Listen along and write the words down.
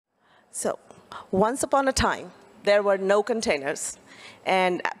So, once upon a time, there were no containers,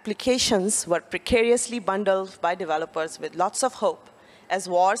 and applications were precariously bundled by developers with lots of hope as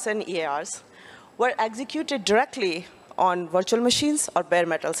wars and EARs were executed directly on virtual machines or bare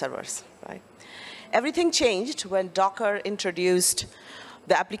metal servers. Right? Everything changed when Docker introduced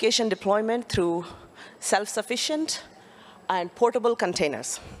the application deployment through self-sufficient and portable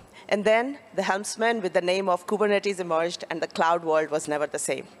containers. And then the helmsman with the name of Kubernetes emerged, and the cloud world was never the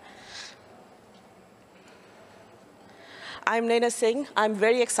same. I'm Naina Singh. I'm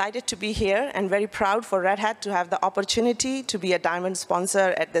very excited to be here and very proud for Red Hat to have the opportunity to be a Diamond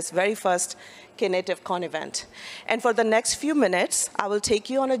sponsor at this very first Knative Con event. And for the next few minutes, I will take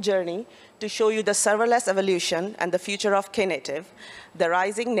you on a journey to show you the serverless evolution and the future of Knative, the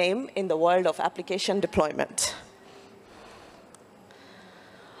rising name in the world of application deployment.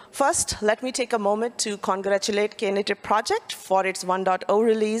 First, let me take a moment to congratulate Knative project for its 1.0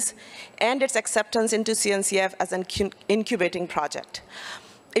 release and its acceptance into CNCF as an incubating project.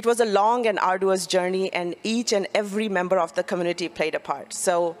 It was a long and arduous journey, and each and every member of the community played a part.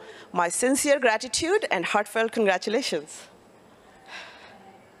 So my sincere gratitude and heartfelt congratulations.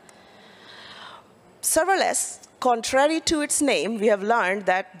 Serverless, contrary to its name, we have learned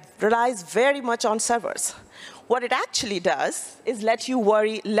that relies very much on servers. What it actually does is let you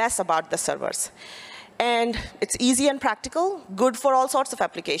worry less about the servers. And it's easy and practical, good for all sorts of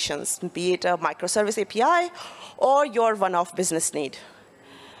applications, be it a microservice API or your one-off business need.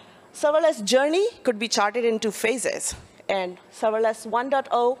 Serverless journey could be charted into phases. And serverless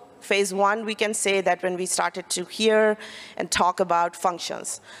 1.0, phase 1, we can say that when we started to hear and talk about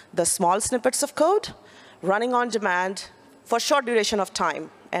functions, the small snippets of code running on demand for short duration of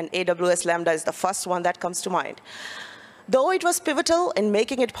time. And AWS Lambda is the first one that comes to mind. Though it was pivotal in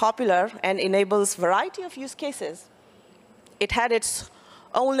making it popular and enables a variety of use cases, it had its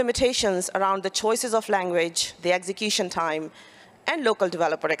own limitations around the choices of language, the execution time, and local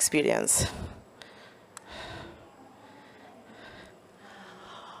developer experience.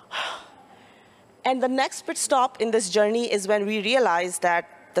 And the next pit stop in this journey is when we realized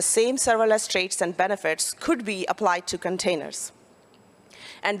that the same serverless traits and benefits could be applied to containers.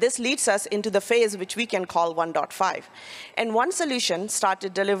 And this leads us into the phase which we can call 1.5. And one solution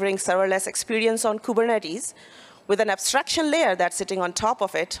started delivering serverless experience on Kubernetes with an abstraction layer that's sitting on top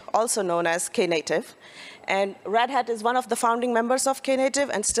of it, also known as Knative. And Red Hat is one of the founding members of Knative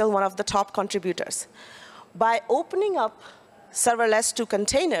and still one of the top contributors. By opening up serverless to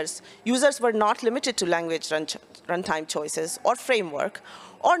containers, users were not limited to language runtime choices or framework,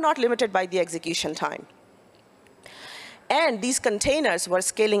 or not limited by the execution time. And these containers were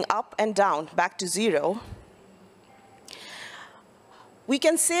scaling up and down back to 0. We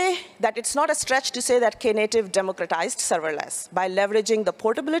can say that it's not a stretch to say that Knative democratized serverless by leveraging the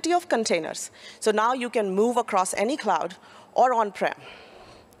portability of containers. So now you can move across any cloud or on-prem.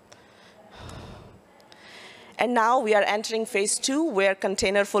 And now we are entering phase 2, where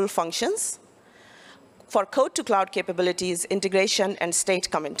containerful functions for code-to-cloud capabilities, integration, and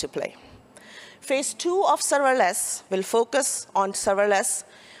state come into play. Phase 2 of serverless will focus on serverless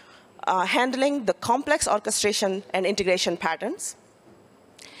handling the complex orchestration and integration patterns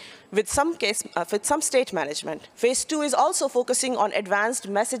with some state management. Phase 2 is also focusing on advanced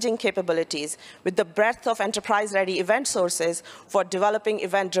messaging capabilities with the breadth of enterprise-ready event sources for developing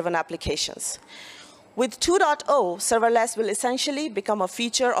event-driven applications. With 2.0, serverless will essentially become a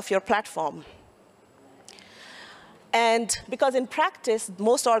feature of your platform. And because in practice,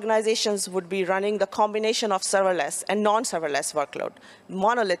 most organizations would be running the combination of serverless and non-serverless workload,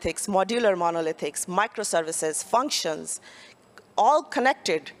 monolithics, modular monolithics, microservices, functions, all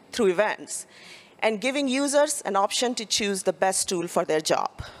connected through events, and giving users an option to choose the best tool for their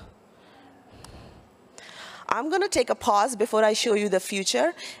job. I'm going to take a pause before I show you the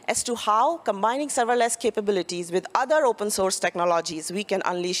future as to how combining serverless capabilities with other open source technologies we can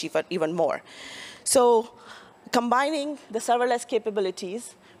unleash even more. So, combining the serverless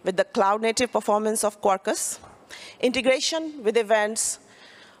capabilities with the cloud-native performance of Quarkus, integration with events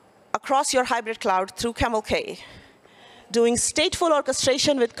across your hybrid cloud through CamelK, doing stateful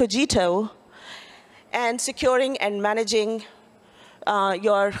orchestration with Cogito, and securing and managing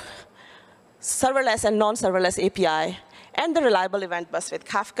your serverless and non-serverless API, and the reliable event bus with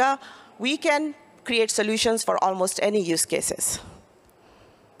Kafka, we can create solutions for almost any use cases.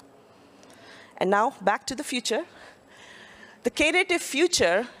 And now, back to the future. The Knative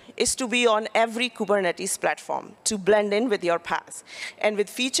future is to be on every Kubernetes platform, to blend in with your PaaS. And with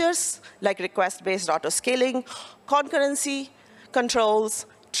features like request-based auto-scaling, concurrency controls,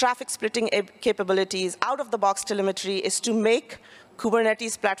 traffic splitting capabilities, out-of-the-box telemetry is to make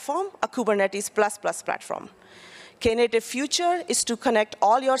Kubernetes platform, a Kubernetes plus platform. Knative Future is to connect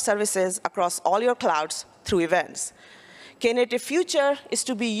all your services across all your clouds through events. Knative Future is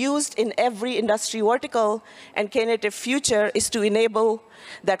to be used in every industry vertical, and Knative Future is to enable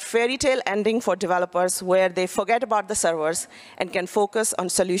that fairy tale ending for developers where they forget about the servers and can focus on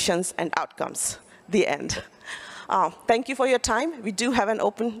solutions and outcomes. The end. Thank you for your time. We do have an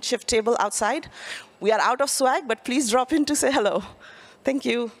OpenShift table outside. We are out of swag, but please drop in to say hello. Thank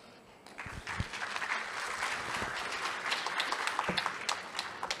you.